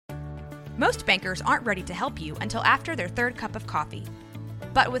Most bankers aren't ready to help you until after their third cup of coffee.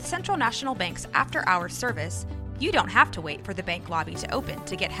 But with Central National Bank's after-hours service, you don't have to wait for the bank lobby to open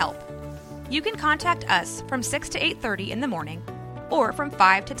to get help. You can contact us from 6 to 8:30 in the morning or from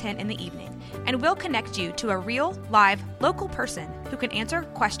 5 to 10 in the evening, and we'll connect you to a real, live, local person who can answer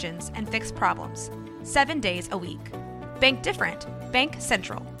questions and fix problems 7 days a week. Bank different. Bank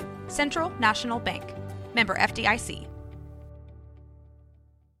Central. Central National Bank. Member FDIC.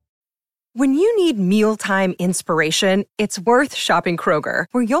 When you need mealtime inspiration, it's worth shopping Kroger,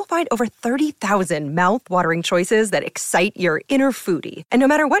 where you'll find over 30,000 mouth-watering choices that excite your inner foodie. And no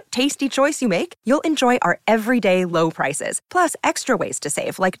matter what tasty choice you make, you'll enjoy our everyday low prices, plus extra ways to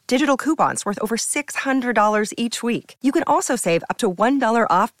save, like digital coupons worth over $600 each week. You can also save up to $1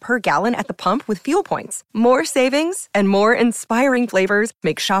 off per gallon at the pump with fuel points. More savings and more inspiring flavors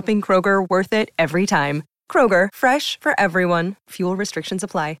make shopping Kroger worth it every time. Kroger, fresh for everyone. Fuel restrictions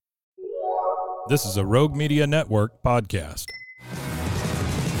apply. This is a Rogue Media Network podcast.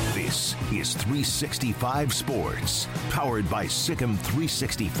 This is 365 Sports, powered by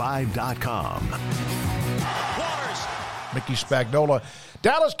Sikkim365.com. Mickey Spagnola,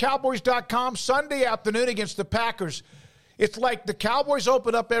 DallasCowboys.com, Sunday afternoon against the Packers. It's like the Cowboys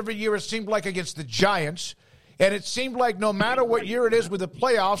open up every year, it seemed like, against the Giants. And it seemed like no matter what year it is with the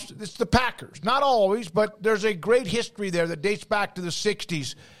playoffs, it's the Packers. Not always, but there's a great history there that dates back to the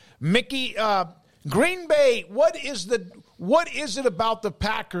 60s. Mickey, Green Bay, what is it about the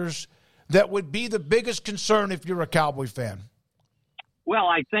Packers that would be the biggest concern if you're a Cowboy fan? Well,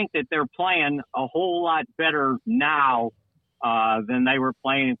 I think that they're playing a whole lot better now than they were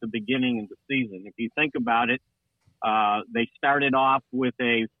playing at the beginning of the season. If you think about it, they started off with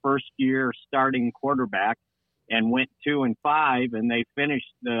a first-year starting quarterback and went 2-5, and they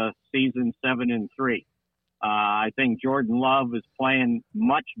finished the season 7-3. I think Jordan Love is playing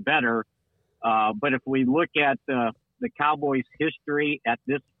much better. But if we look at the Cowboys' history at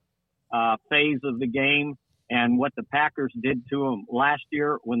this phase of the game and what the Packers did to them last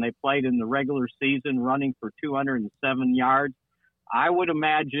year when they played in the regular season, running for 207 yards, I would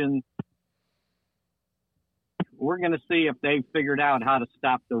imagine we're going to see if they figured out how to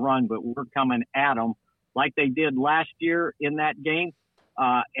stop the run, but we're coming at them like they did last year in that game.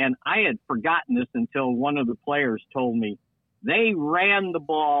 And I had forgotten this until one of the players told me. They ran the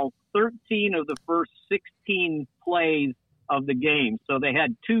ball 13 of the first 16 plays of the game. So they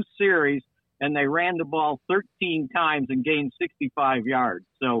had two series, and they ran the ball 13 times and gained 65 yards.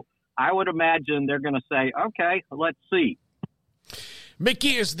 So I would imagine they're going to say, okay, let's see.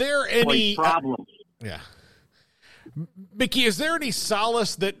 Mickey, is there any problems? Mickey, is there any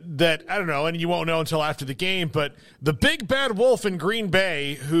solace that I don't know, and you won't know until after the game, but the big bad wolf in Green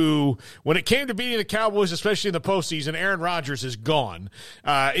Bay, who, when it came to beating the Cowboys, especially in the postseason, Aaron Rodgers is gone.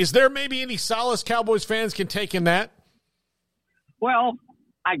 Is there maybe any solace Cowboys fans can take in that? Well,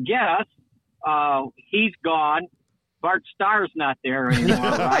 I guess he's gone. Bart Starr's not there anymore,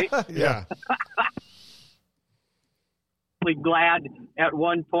 right? Yeah. Glad at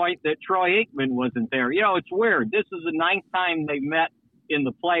one point that Troy Aikman wasn't there. You know, it's weird. This is the 9th time they met in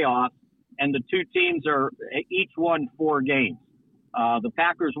the playoffs, and the two teams are each won 4 games. The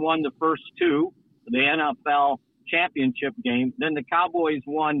Packers won the first 2, the NFL championship game. Then the Cowboys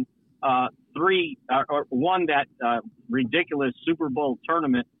won 3 or won that ridiculous Super Bowl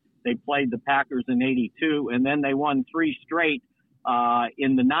tournament. They played the Packers in '82, and then they won 3 straight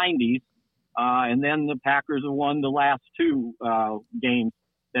in the '90s. And then the Packers have won the last 2 games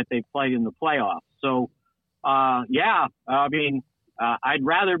that they played in the playoffs. So, I'd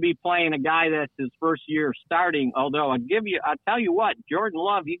rather be playing a guy that's his first year starting. Although I'll tell you what, Jordan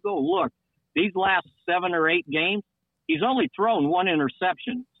Love, you go look, these last 7 or 8 games, he's only thrown 1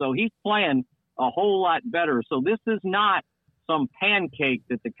 interception. So he's playing a whole lot better. So this is not some pancake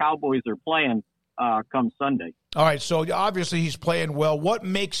that the Cowboys are playing come Sunday. All right, so obviously he's playing well. What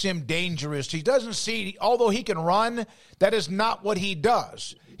makes him dangerous? He doesn't see, although he can run, that is not what he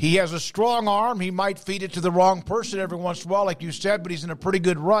does. He has a strong arm. He might feed it to the wrong person every once in a while, like you said, but he's in a pretty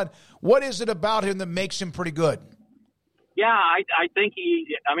good run. What is it about him that makes him pretty good? Yeah, I think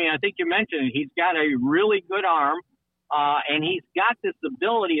I think you mentioned it. He's got a really good arm, and he's got this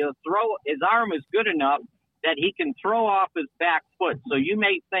ability to throw. His arm is good enough that he can throw off his back foot. So you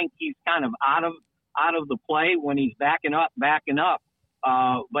may think he's kind of out of the play when he's backing up,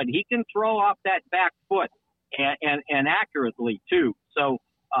 but he can throw off that back foot and accurately too. So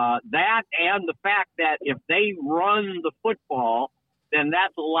that and the fact that if they run the football, then that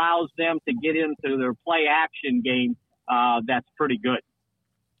allows them to get into their play action game. That's pretty good.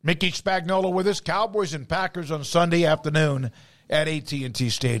 Mickey Spagnola with us, Cowboys and Packers on Sunday afternoon at AT&T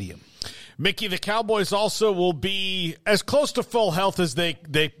Stadium. Mickey, the Cowboys also will be as close to full health as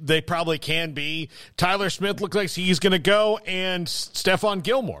they probably can be. Tyler Smith looks like he's going to go, and Stephon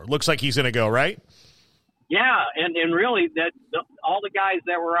Gilmore looks like he's going to go, right? Yeah, and really all the guys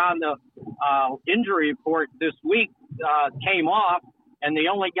that were on the injury report this week came off, and the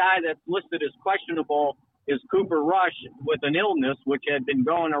only guy that's listed as questionable is Cooper Rush with an illness, which had been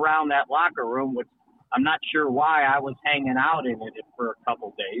going around that locker room, which I'm not sure why I was hanging out in it for a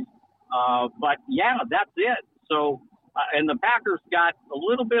couple days. But, yeah, that's it. So, and the Packers got a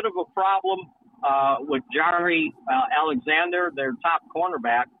little bit of a problem with Jari Alexander, their top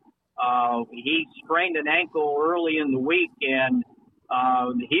cornerback. He sprained an ankle early in the week, and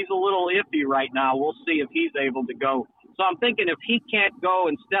he's a little iffy right now. We'll see if he's able to go. So I'm thinking if he can't go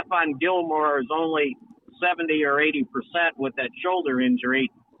and Stephon Gilmore is only 70 or 80% with that shoulder injury,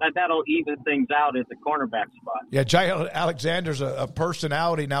 that'll even things out at the cornerback spot. Yeah, Jay Alexander's a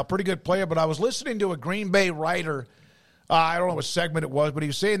personality now, pretty good player, but I was listening to a Green Bay writer. I don't know what segment it was, but he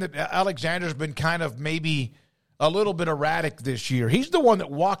was saying that Alexander's been kind of maybe a little bit erratic this year. He's the one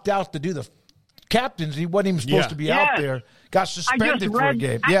that walked out to do the captains. He wasn't even supposed to be out there. Got suspended for a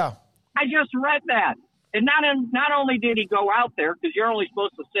game. I just read that. And not only did he go out there, because you're only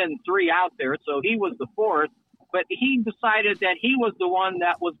supposed to send 3 out there, so he was the 4th, but he decided that he was the one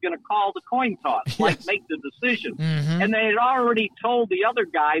that was going to call the coin toss, make the decision. Mm-hmm. And they had already told the other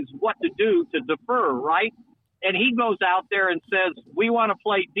guys what to do to defer, right? And he goes out there and says, we want to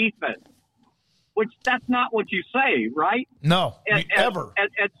play defense, which that's not what you say, right? No, ever.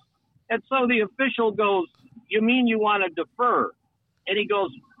 And so the official goes, you mean you want to defer? And he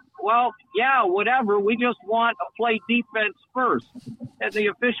goes, well, yeah, whatever. We just want to play defense first. And the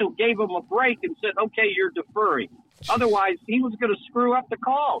official gave him a break and said, okay, you're deferring. Otherwise, he was going to screw up the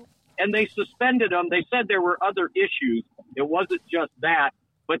call. And they suspended him. They said there were other issues. It wasn't just that.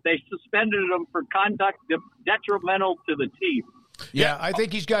 But they suspended him for conduct detrimental to the team. Yeah, I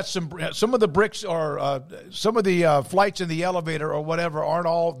think he's got some of the bricks or some of the flights in the elevator or whatever aren't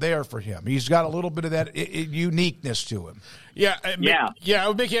all there for him. He's got a little bit of that uniqueness to him. Yeah.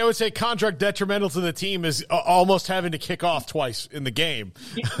 Mickey, I would say contract detrimental to the team is almost having to kick off twice in the game.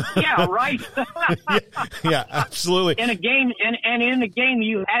 Yeah, right. yeah, absolutely. In a game, and in a game,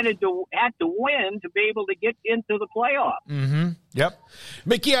 you had to win to be able to get into the playoff. Mm-hmm. Yep.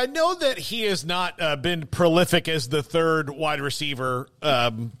 Mickey, I know that he has not been prolific as the third wide receiver,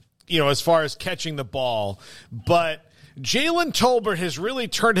 as far as catching the ball, but Jalen Tolbert has really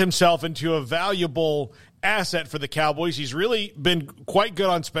turned himself into a valuable asset for the Cowboys. He's really been quite good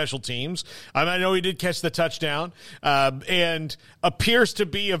on special teams. I know he did catch the touchdown and appears to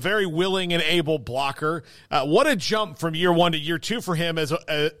be a very willing and able blocker. What a jump from year 1 to year 2 for him as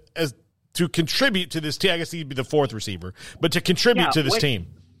to contribute to this team. I guess he'd be the 4th receiver, but to contribute to this team.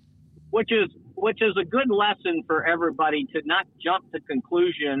 Which is a good lesson for everybody to not jump to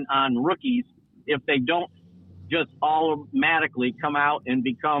conclusion on rookies if they don't just automatically come out and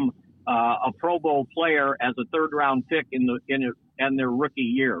become a Pro Bowl player as a 3rd-round pick in their rookie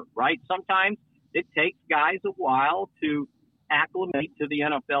year, right? Sometimes it takes guys a while to acclimate to the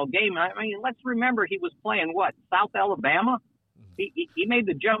NFL game. I mean, let's remember he was playing South Alabama? He made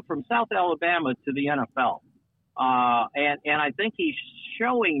the jump from South Alabama to the NFL. And I think he's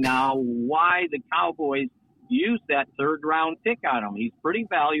showing now why the Cowboys used that 3rd-round pick on him. He's pretty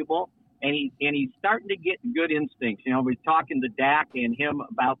valuable. And he's starting to get good instincts. We're talking to Dak and him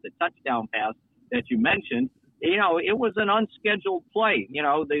about the touchdown pass that you mentioned. It was an unscheduled play.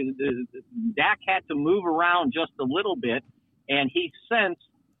 The Dak had to move around just a little bit, and he sensed,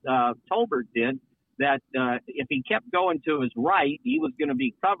 Tolbert did, that if he kept going to his right, he was going to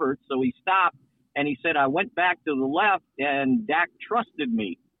be covered. So he stopped, and he said, I went back to the left, and Dak trusted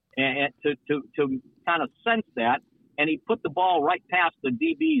me and to kind of sense that. And he put the ball right past the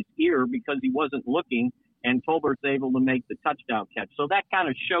DB's ear because he wasn't looking, and Tolbert's able to make the touchdown catch. So that kind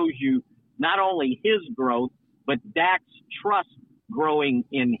of shows you not only his growth, but Dak's trust growing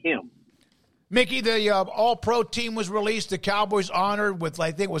in him. Mickey, the All-Pro team was released. The Cowboys honored with,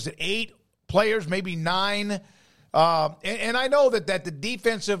 I think, was it 8 players, maybe 9? And I know that the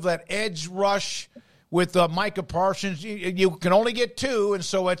defensive, that edge rush with Micah Parsons, you can only get 2, and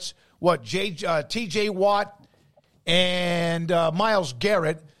so it's, T.J. Watt, and Myles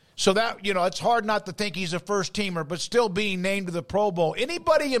Garrett. So that, it's hard not to think he's a first-teamer, but still being named to the Pro Bowl.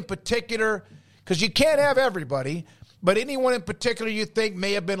 Anybody in particular, because you can't have everybody, but anyone in particular you think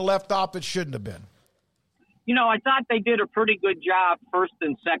may have been left off that shouldn't have been? I thought they did a pretty good job first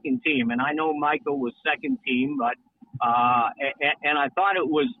and second team, and I know Michael was second team, but and I thought it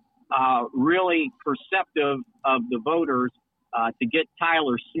was really perceptive of the voters to get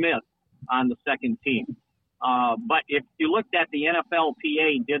Tyler Smith on the second team. But if you looked at the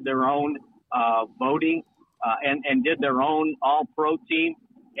NFLPA did their own voting and did their own all-pro team,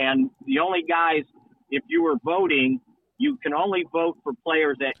 and the only guys, if you were voting, you can only vote for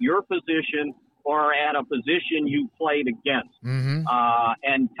players at your position or at a position you played against. Mm-hmm.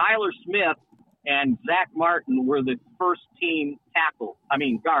 And Tyler Smith and Zach Martin were the first team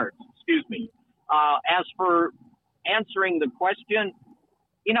guards, excuse me. As for answering the question,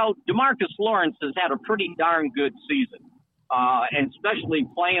 DeMarcus Lawrence has had a pretty darn good season, and especially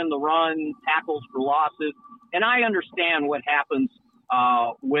playing the run, tackles for losses. And I understand what happens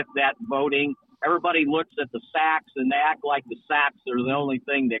with that voting. Everybody looks at the sacks and they act like the sacks are the only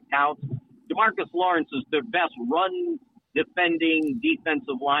thing that counts. DeMarcus Lawrence is the best run defending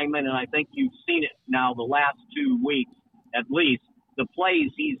defensive lineman, and I think you've seen it now the last 2 weeks at least, the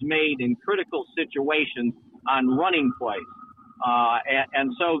plays he's made in critical situations on running plays.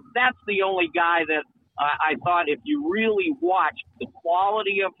 And so that's the only guy that I thought if you really watched the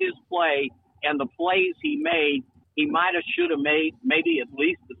quality of his play and the plays he made, he might have, should have made maybe at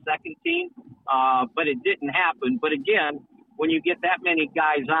least the second team, but it didn't happen. But again, when you get that many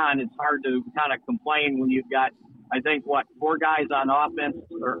guys on, it's hard to kind of complain when you've got, I think, 4 guys on offense,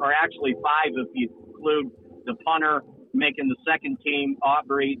 or actually 5 if you include the punter making the second team,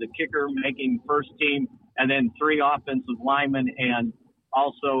 Aubrey, the kicker making first team, and then 3 offensive linemen and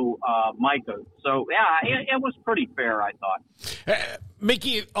also Micah. So, yeah, it was pretty fair, I thought.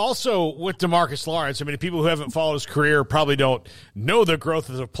 Mickey, also with DeMarcus Lawrence, I mean, people who haven't followed his career probably don't know the growth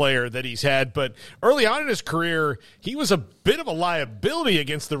as a player that he's had, but early on in his career, he was a bit of a liability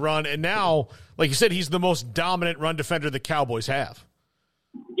against the run, and now, like you said, he's the most dominant run defender the Cowboys have.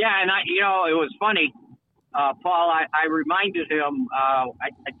 Yeah, and it was funny, Paul, I reminded him, I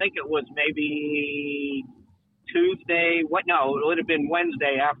think it was maybe Tuesday, it would have been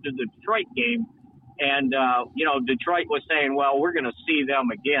Wednesday after the Detroit game. And, Detroit was saying, well, we're going to see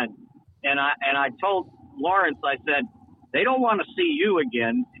them again. And I told Lawrence, I said, they don't want to see you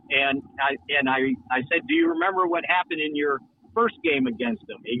again. And I said, do you remember what happened in your first game against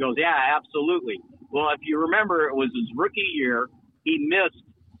them? He goes, yeah, absolutely. Well, if you remember, it was his rookie year. He missed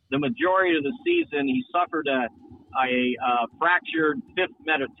the majority of the season. He suffered a fractured fifth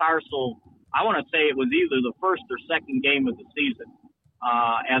metatarsal. I want to say it was either the first or second game of the season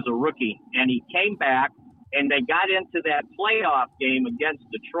as a rookie. And he came back, and they got into that playoff game against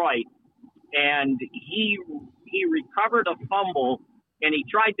Detroit, and he recovered a fumble, and he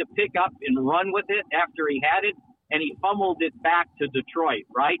tried to pick up and run with it after he had it, and he fumbled it back to Detroit,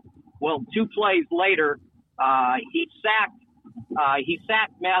 right? Well, 2 plays later, he sacked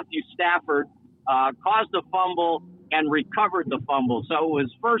Matthew Stafford, caused a fumble, and recovered the fumble. So it was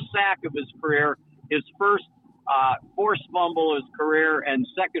his first sack of his career, his first forced fumble of his career, and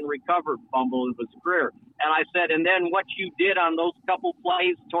second recovered fumble of his career. And I said, and then what you did on those couple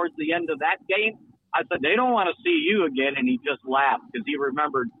plays towards the end of that game, I said, they don't want to see you again. And he just laughed because he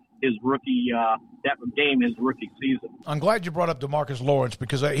remembered his rookie that game, his rookie season. I'm glad you brought up DeMarcus Lawrence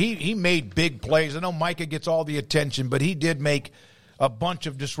because he made big plays. I know Micah gets all the attention, but he did make a bunch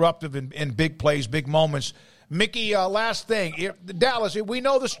of disruptive and big plays, big moments. Mickey, last thing. Dallas, we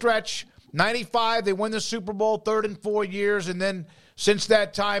know the stretch. 95, they win the Super Bowl, 3rd in 4 years, and then since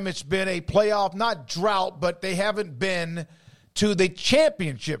that time it's been a playoff, not drought, but they haven't been to the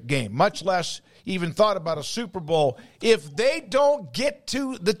championship game, much less even thought about a Super Bowl. If they don't get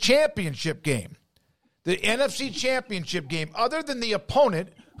to the championship game, the NFC championship game, other than the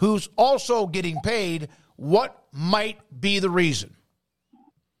opponent who's also getting paid, what might be the reason?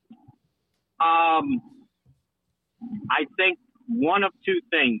 I think one of 2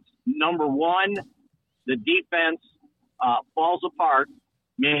 things. Number one, the defense falls apart,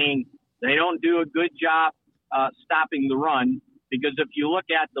 meaning they don't do a good job stopping the run. Because if you look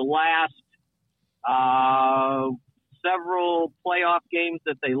at the last several playoff games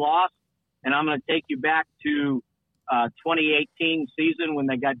that they lost, and I'm going to take you back to 2018 season when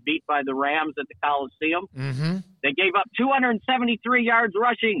they got beat by the Rams at the Coliseum. Mm-hmm. They gave up 273 yards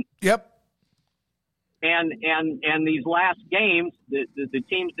rushing. Yep. And these last games, the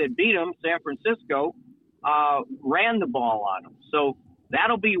teams that beat them, San Francisco, ran the ball on them. So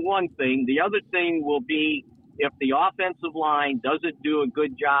that'll be one thing. The other thing will be if the offensive line doesn't do a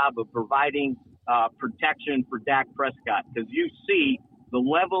good job of providing protection for Dak Prescott, because you see the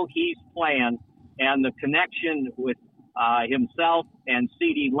level he's playing and the connection with himself and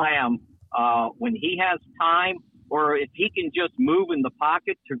CeeDee Lamb when he has time, or if he can just move in the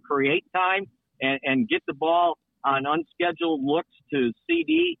pocket to create time and get the ball on unscheduled looks to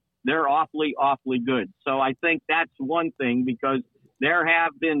CD, they're awfully, awfully good. So I think that's one thing, because there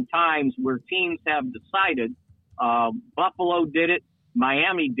have been times where teams have decided, Buffalo did it,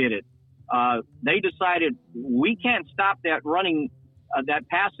 Miami did it. They decided we can't stop that that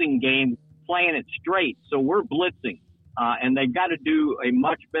passing game playing it straight, so we're blitzing. And they've got to do a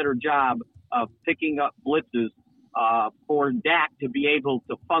much better job of picking up blitzes for Dak to be able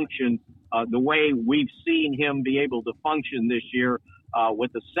to function the way we've seen him be able to function this year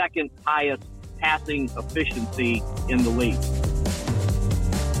with the second highest passing efficiency in the league.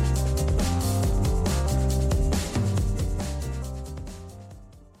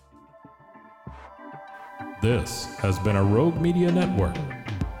 This has been a Rogue Media Network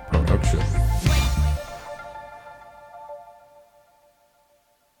production.